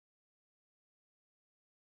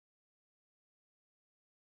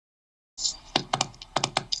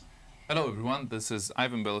Hello everyone, this is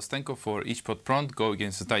Ivan Belostenko for Pod Pront, Go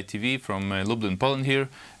Against the Tide TV from Lublin, Poland here.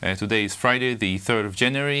 Today is Friday, the 3rd of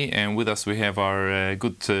January, and with us we have our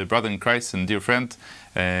good brother in Christ and dear friend,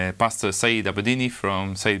 Pastor Saeed Abedini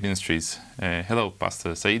from Saeed Ministries. Hello,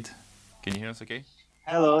 Pastor Saeed. Can you hear us okay?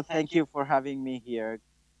 Hello, thank you for having me here.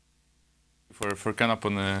 For coming up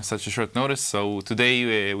on such a short notice. So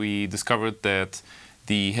today we discovered that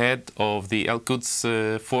the head of the Al-Quds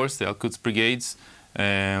Force, the Al-Quds Brigades,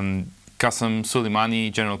 Qassem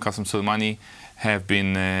Soleimani, General Qassem Soleimani, have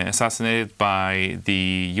been assassinated by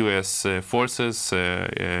the U.S. forces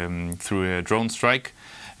through a drone strike.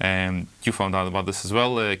 You found out about this as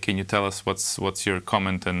well. Can you tell us what's your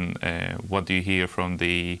comment and what do you hear from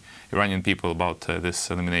the Iranian people about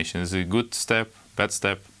this elimination? Is it a good step, bad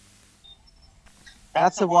step?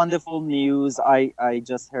 That's a wonderful news. I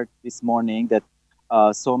just heard this morning that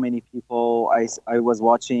so many people, I was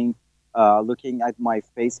watching, looking at my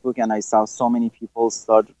Facebook, and I saw so many people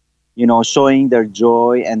start, showing their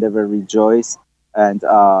joy, and they were rejoiced, and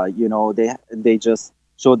they just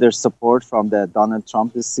showed their support from the Donald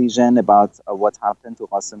Trump decision about what happened to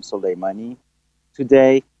Qassem Soleimani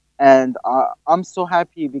today. And I'm so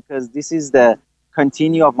happy because this is the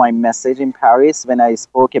continue of my message in Paris when I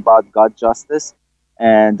spoke about God justice.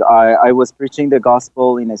 And I was preaching the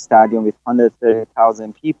gospel in a stadium with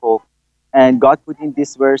 130,000 people. And God put in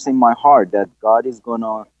this verse in my heart that God is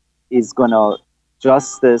gonna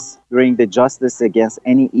bring the justice against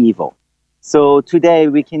any evil. So today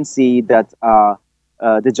we can see that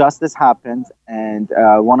the justice happened, and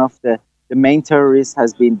one of the main terrorists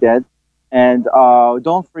has been dead. And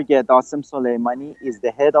don't forget, Qassem Soleimani is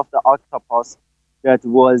the head of the Al-Quds that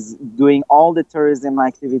was doing all the terrorism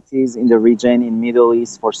activities in the region in Middle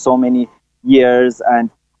East for so many years, and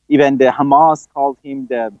even the Hamas called him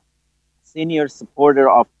the senior supporter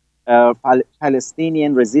of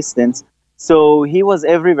Palestinian resistance. So he was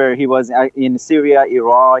everywhere. He was in Syria,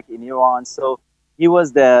 Iraq, in Iran. So he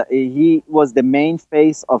was the main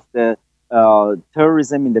face of the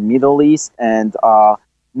terrorism in the Middle East. And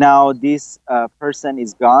now this person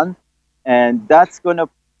is gone, and that's gonna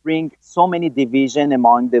bring so many division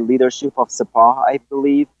among the leadership of Sepah, I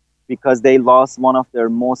believe, because they lost one of their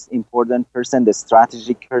most important person, the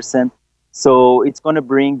strategic person. So it's going to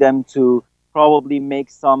bring them to probably make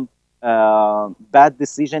some bad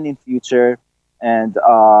decision in future, and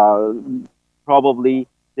probably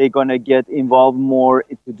they're going to get involved more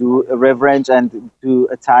to do revenge and to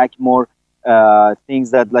attack more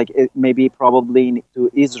things that maybe probably to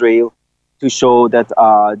Israel, to show that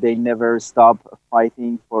they never stop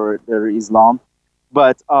fighting for their Islam.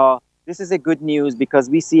 But this is a good news because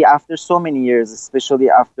we see after so many years, especially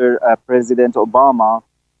after President Obama,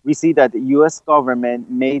 we see that the U.S. government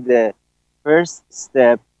made the first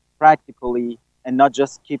step practically, and not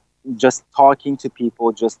just keep just talking to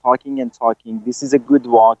people, just talking and talking. This is a good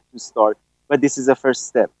walk to start, but this is a first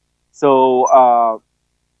step. So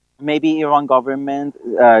maybe Iran government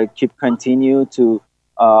keep continue to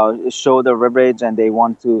show the leverage, and they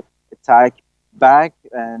want to attack back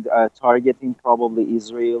and targeting probably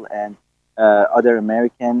Israel and other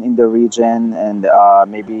American in the region, and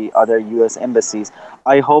maybe other U.S. embassies.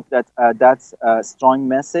 I hope that that's a strong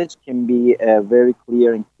message can be very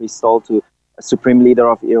clear and crystal to a supreme leader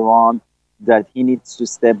of Iran, that he needs to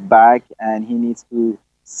step back and he needs to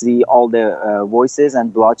see all the voices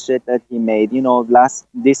and bloodshed that he made.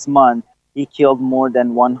 This month, he killed more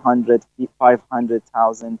than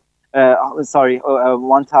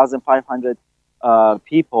 1,500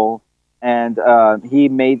 people, and he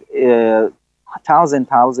made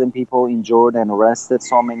 1,000 people injured and arrested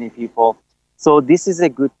so many people. So this is a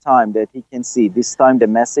good time that he can see. This time the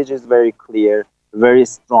message is very clear, very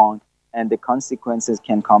strong, and the consequences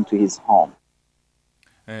can come to his home.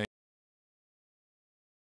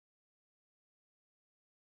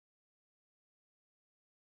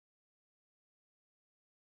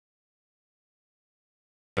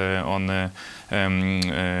 On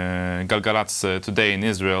Galgalatz today in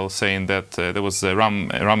Israel, saying that there was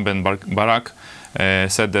Ram Ben Barak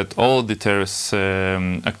said that all the terrorist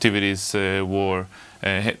activities were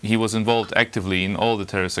he was involved actively in all the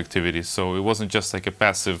terrorist activities. So it wasn't just like a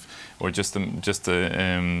passive or just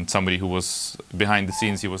somebody who was behind the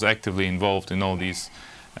scenes. He was actively involved in all these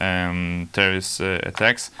terrorist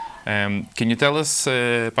attacks. Can you tell us,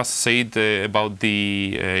 Pastor Saeed, about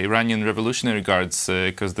the Iranian Revolutionary Guards,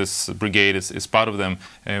 because this brigade is part of them.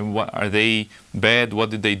 What are they bad?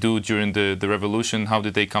 What did they do during the revolution? How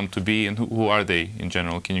did they come to be? And who are they in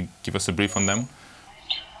general? Can you give us a brief on them?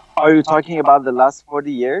 Are you talking about the last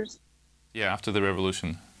 40 years? Yeah, after the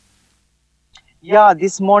revolution. Yeah,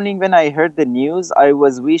 this morning when I heard the news, I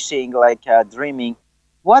was wishing, like dreaming,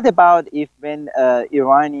 what about if when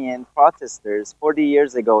Iranian protesters 40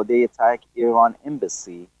 years ago they attacked Iran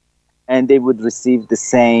embassy and they would receive the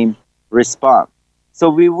same response? So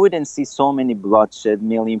we wouldn't see so many bloodshed,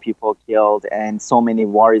 million people killed, and so many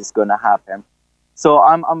war is gonna happen. So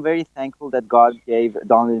I'm very thankful that God gave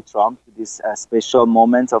Donald Trump to this special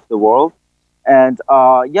moment of the world. And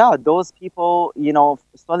yeah, those people, you know,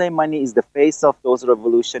 Soleimani is the face of those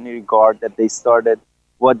Revolutionary Guard that they started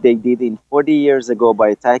what they did in 40 years ago by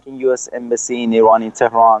attacking U.S. embassy in Iran, in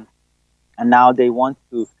Tehran, and now they want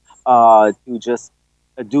to just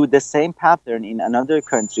do the same pattern in another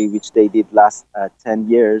country, which they did last 10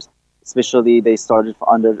 years. Especially they started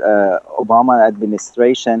under Obama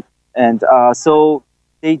administration, and so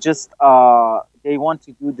they want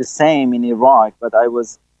to do the same in Iraq. But I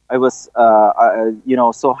was you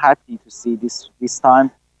know, so happy to see this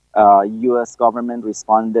time U.S. government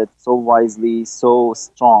responded so wisely, so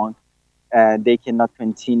strong, and they cannot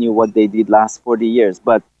continue what they did last 40 years.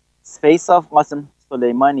 But face of Qasem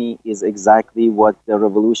Soleimani is exactly what the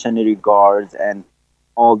Revolutionary Guards and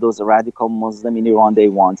all those radical Muslims in Iran they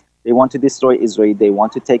want. They want to destroy Israel. They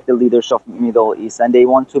want to take the leadership of the Middle East, and they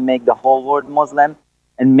want to make the whole world Muslim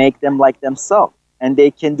and make them like themselves. And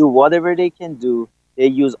they can do whatever they can do. They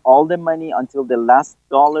use all the money until the last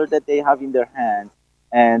dollar that they have in their hand,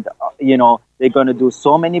 and you know, they're going to do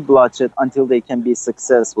so many bloodshed until they can be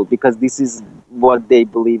successful, because this is what they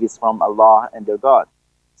believe is from Allah and their God.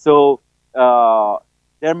 So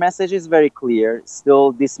their message is very clear.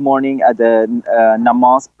 Still this morning at the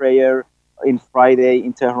namaz prayer in Friday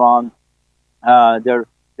in Tehran, their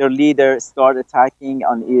leader started attacking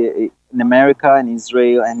on in America and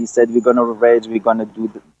Israel, and he said, we're going to revenge, we're going to do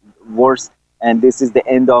the worst, and this is the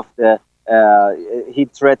end of the he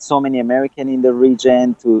threatened so many Americans in the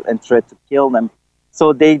region and threatened to kill them.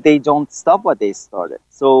 So they don't stop what they started.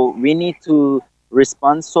 So we need to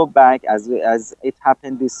respond so back as it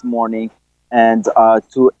happened this morning, and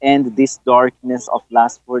to end this darkness of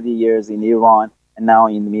last 40 years in Iran and now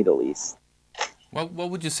in the Middle East. Well, what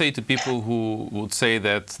would you say to people who would say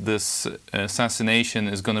that this assassination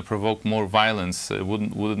is going to provoke more violence?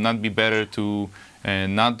 Would it not be better to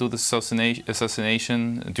not do the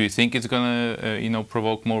assassination? Do you think it's going to, you know,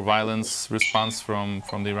 provoke more violence response from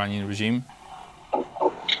the Iranian regime?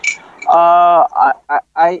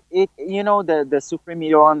 You know, the supreme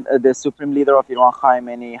leader of Iran,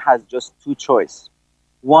 Khamenei, has just two choices.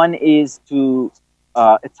 One is to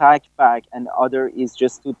attack back, and other is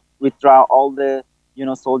just to withdraw all the, you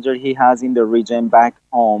know, soldiers he has in the region back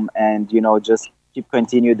home, and, you know, just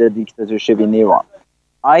continue the dictatorship in Iran.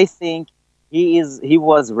 I think he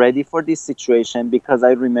was ready for this situation, because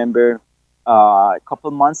I remember a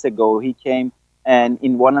couple months ago he came, and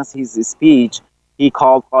in one of his speech he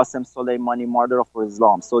called Qassem Soleimani martyr for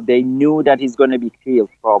Islam. So they knew that he's going to be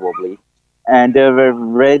killed probably, and they were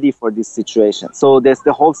ready for this situation. So there's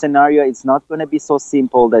the whole scenario. It's not going to be so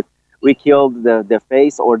simple that we killed the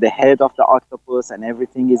face or the head of the octopus and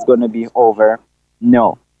everything is going to be over.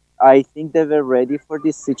 No, I think they were ready for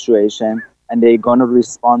this situation, and they're going to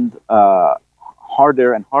respond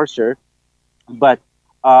harder and harsher. But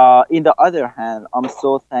in the other hand, I'm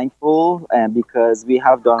so thankful, and because we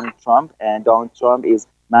have Donald Trump, and Donald Trump is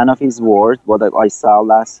man of his word, what I saw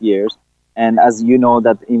last year. And as you know,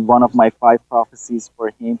 that in one of my 5 prophecies for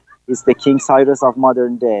him is the King Cyrus of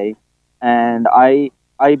modern day, and I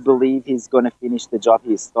believe he's going to finish the job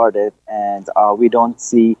he started, and we don't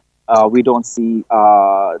see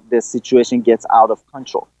the situation gets out of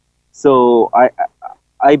control. So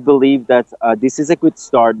I believe that this is a good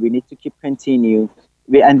start. We need to keep continue,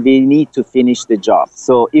 and we need to finish the job.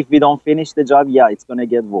 So if we don't finish the job, yeah, it's going to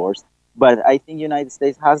get worse. But I think United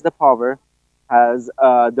States has the power, has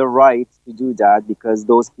the right to do that, because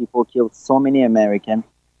those people killed so many Americans.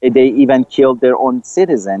 They even killed their own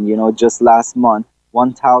citizen. You know, just last month,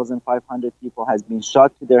 1,500 people has been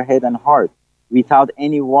shot to their head and heart without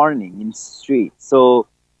any warning in the street. So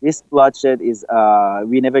this bloodshed is,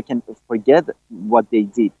 we never can forget what they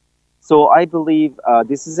did. So I believe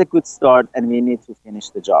this is a good start, and we need to finish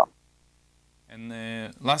the job. And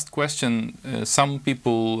last question, some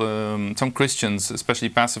people, some Christians, especially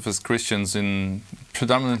pacifist Christians,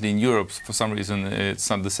 predominantly in Europe, for some reason it's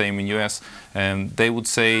not the same in US, they would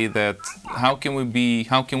say that how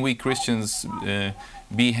can we Christians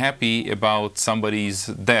be happy about somebody's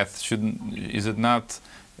death? Is it not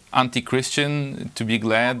anti-Christian to be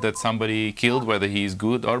glad that somebody killed, whether he is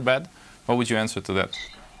good or bad? What would you answer to that?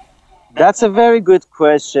 That's a very good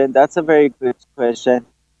question. That's a very good question.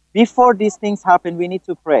 Before these things happen, we need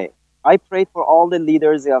to pray. I prayed for all the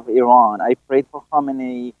leaders of Iran. I prayed for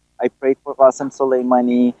Khamenei. I prayed for Qassem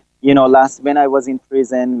Soleimani. You know, last when I was in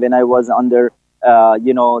prison, when I was under,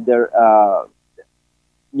 you know, their,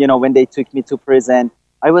 you know, when they took me to prison,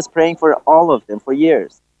 I was praying for all of them for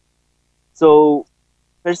years. So,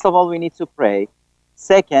 first of all, we need to pray.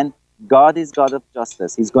 Second, God is God of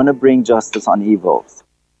justice. He's going to bring justice on evils.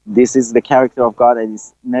 This is the character of God, and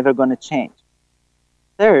it's never going to change.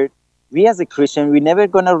 Third, we as a Christian, we're never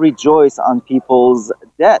going to rejoice on people's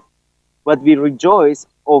death, but we rejoice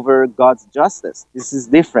over God's justice. This is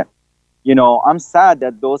different. You know, I'm sad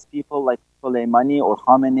that those people like Soleimani or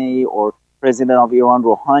Khamenei or President of Iran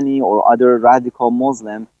Rouhani or other radical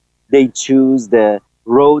Muslim, they choose the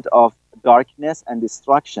road of darkness and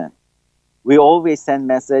destruction. We always send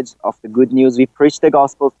message of the good news. We preach the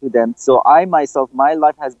gospel to them. So I myself, my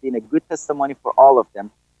life has been a good testimony for all of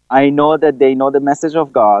them. I know that they know the message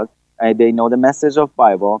of God, they know the message of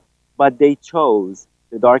Bible, but they chose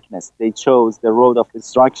the darkness. They chose the road of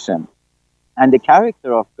destruction. And the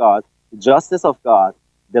character of God, the justice of God,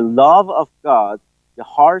 the love of God, the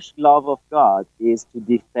harsh love of God is to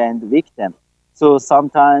defend victims. So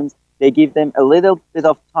sometimes they give them a little bit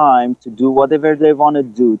of time to do whatever they want to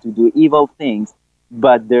do evil things,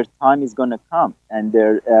 but their time is going to come. And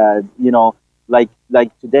they're, you know, like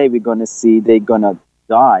today we're going to see they're going to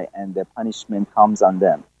die and the punishment comes on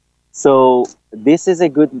them. So this is a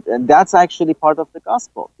good, and that's actually part of the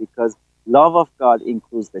gospel, because love of God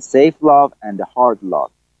includes the safe love and the hard love.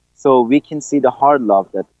 So we can see the hard love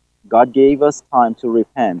that God gave us time to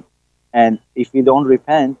repent. And if we don't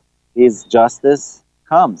repent, his justice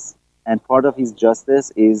comes. And part of his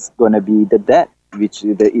justice is going to be the death, which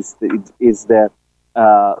is the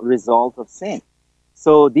result of sin.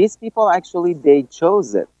 So these people actually, they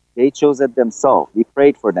chose it. They chose it themselves. We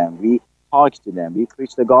prayed for them. We talked to them. We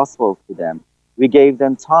preached the gospel to them. We gave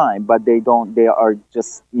them time, but they are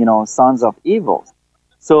just, you know, sons of evil.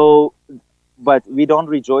 So, but we don't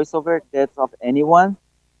rejoice over death of anyone,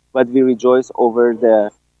 but we rejoice over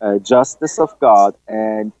the justice of God,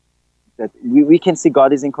 and that we can see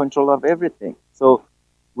God is in control of everything. So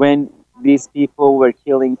when these people were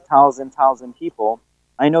killing thousand people,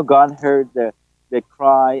 I know God heard the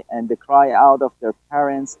cry and the cry out of their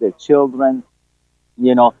parents, their children.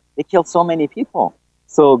 You know, they killed so many people.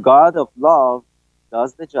 So God of love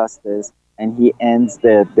does the justice, and he ends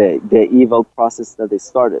the evil process that they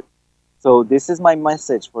started. So this is my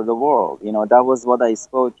message for the world. You know, that was what I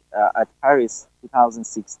spoke at Paris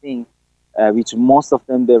 2016, which most of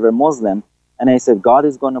them, they were Muslim. And I said, God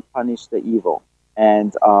is going to punish the evil.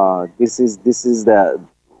 And this is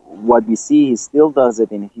what we see. He still does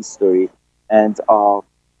it in history. And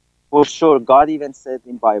for sure, God even said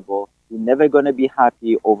in Bible, we're never going to be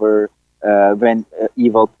happy over when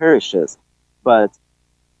evil perishes. But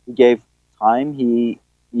he gave time. He,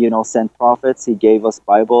 you know, sent prophets. He gave us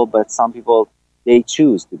Bible. But some people, they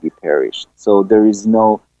choose to be perished. So there is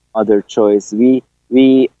no other choice. It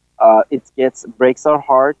breaks our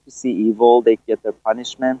heart to see evil. They get their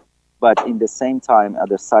punishment. But in the same time,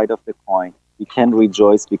 other side of the coin, we can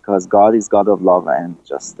rejoice because God is God of love and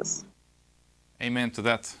justice. Amen to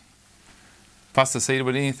that. Pastor Saeed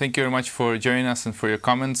Abedini, thank you very much for joining us and for your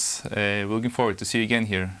comments. We're looking forward to see you again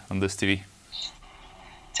here on this TV.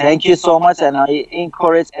 Thank you so much, and I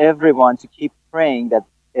encourage everyone to keep praying that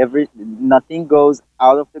nothing goes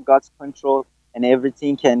out of the God's control, and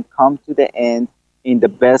everything can come to the end in the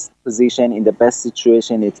best position, in the best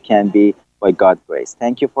situation it can be by God's grace.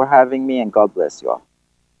 Thank you for having me, and God bless you all.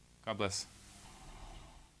 God bless.